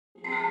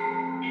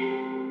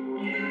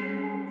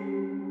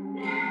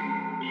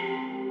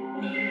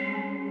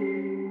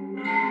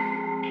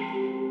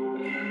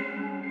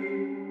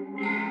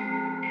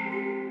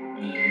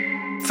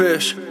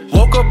fish.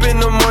 Woke up in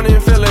the morning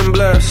feeling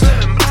blessed.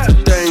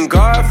 Thank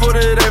God for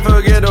the day,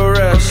 forget the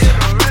rest.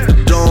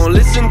 Don't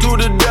listen to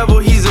the devil,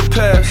 he's a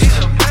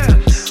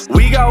pest.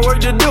 We got work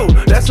to do,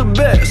 that's a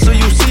bet. So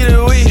you see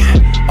that we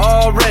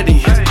all ready.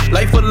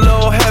 Life a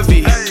little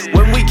heavy.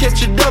 When we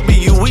catch a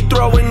W, we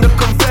throw in the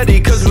confetti.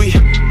 Cause we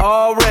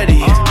all ready.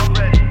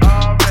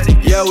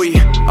 Yeah, we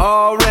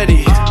all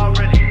ready.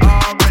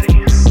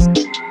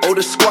 Oh,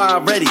 the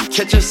squad ready,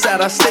 catch us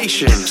at our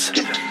stations.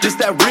 This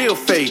that real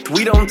faith,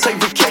 we don't take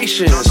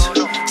vacations.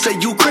 Say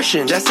you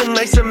Christian, that's a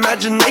nice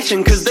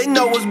imagination. Cause they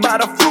know it's by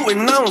the fruit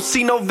and I don't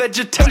see no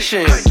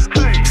vegetation.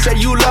 Say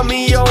you love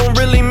me, you don't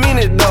really mean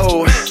it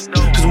though.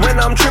 Cause when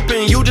I'm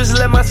tripping, you just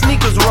let my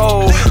sneakers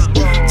roll.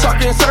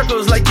 Talking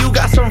circles like you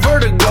got some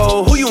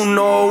vertigo. Who you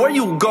know, where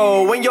you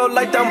go when your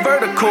life down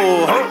vertical,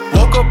 huh?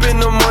 Woke up in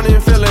the morning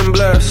feeling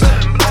blessed.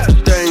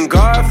 Thank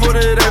God for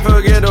the day,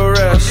 forget the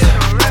rest.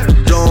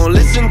 Don't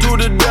listen to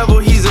the devil,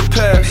 he's a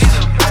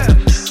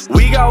pest.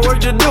 We got work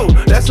to do,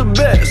 that's a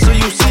bet. So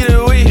you see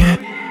that we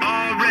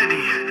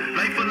already,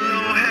 life a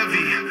little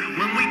heavy.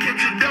 When we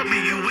catch a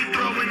W, we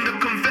throw in the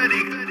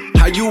confetti.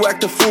 How you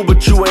act a fool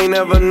but you ain't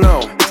ever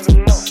know.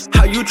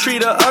 How you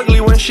treat her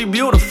ugly when she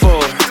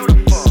beautiful.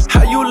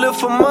 How you live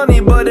for money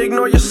but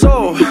ignore your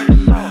soul.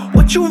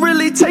 What you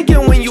really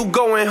taking when you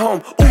going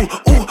home? Ooh,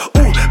 ooh,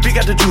 ooh, we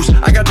got the juice,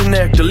 I got the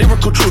nectar,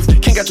 lyrical truth.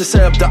 King got the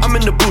scepter, I'm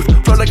in the booth,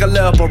 flow like a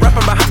leper.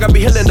 Rapping about how I be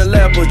healing the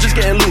lepers, just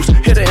getting loose.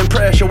 Hit the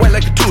impression, wet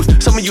like a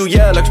tooth. Some of you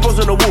yell,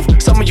 exposing the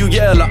wolf. Some of you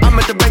yell, I'm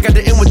at the bank at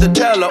the end with the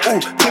teller. Ooh,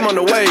 team on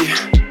the way.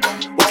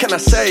 What can I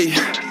say?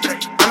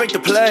 I make the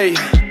play,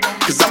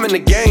 cause I'm in the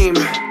game,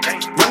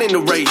 running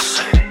the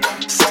race,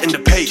 setting the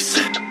pace.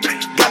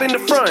 Got in the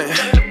front,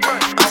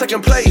 I'm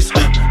second place.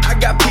 I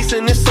got peace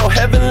and it's so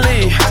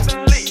heavenly.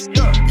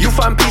 You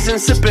find peace in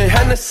sipping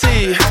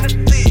Hennessy,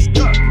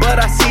 but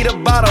I see the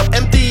bottle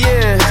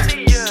emptying.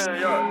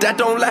 That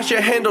don't last,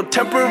 your handle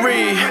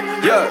temporary.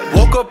 Yeah,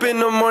 woke up in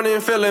the morning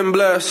feeling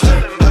blessed.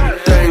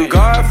 Thank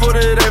God for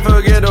the day,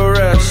 forget the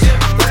rest.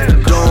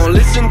 Don't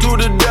listen to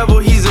the devil,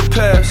 he's a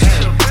pest.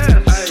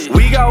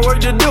 We got work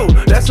to do,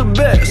 that's a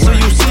bet. So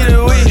you see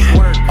that we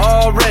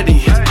all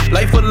ready.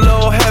 Life a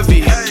little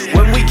heavy.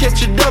 When we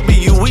catch a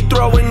W, we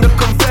throw in the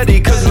confetti.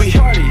 Cause we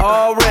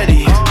all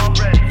ready.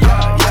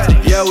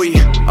 Yeah, we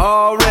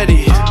all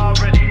ready.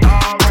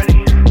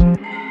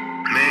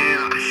 Man,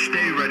 I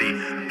stay ready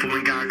for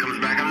when God comes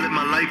back. I live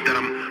my life that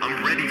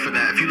I'm ready for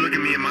that. If you look at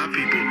me and my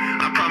people,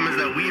 I promise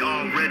that we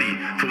all ready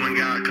for when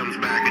God comes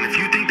back. And if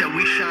you think that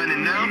we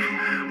shining now,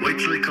 wait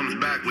till he comes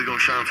back, we gonna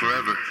shine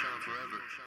forever.